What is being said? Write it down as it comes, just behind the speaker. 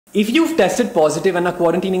If you've tested positive and are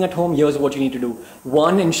quarantining at home, here's what you need to do.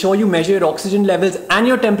 1. Ensure you measure your oxygen levels and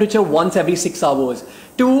your temperature once every 6 hours.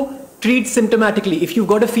 2. Treat symptomatically. If you've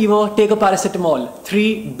got a fever, take a paracetamol.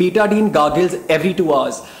 3. Betadine gargles every 2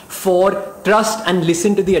 hours. 4. Trust and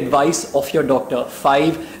listen to the advice of your doctor.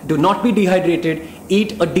 5. Do not be dehydrated.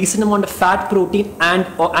 Eat a decent amount of fat, protein and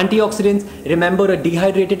antioxidants. Remember, a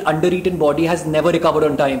dehydrated, undereaten body has never recovered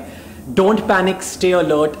on time. Don't panic, stay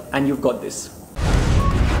alert, and you've got this.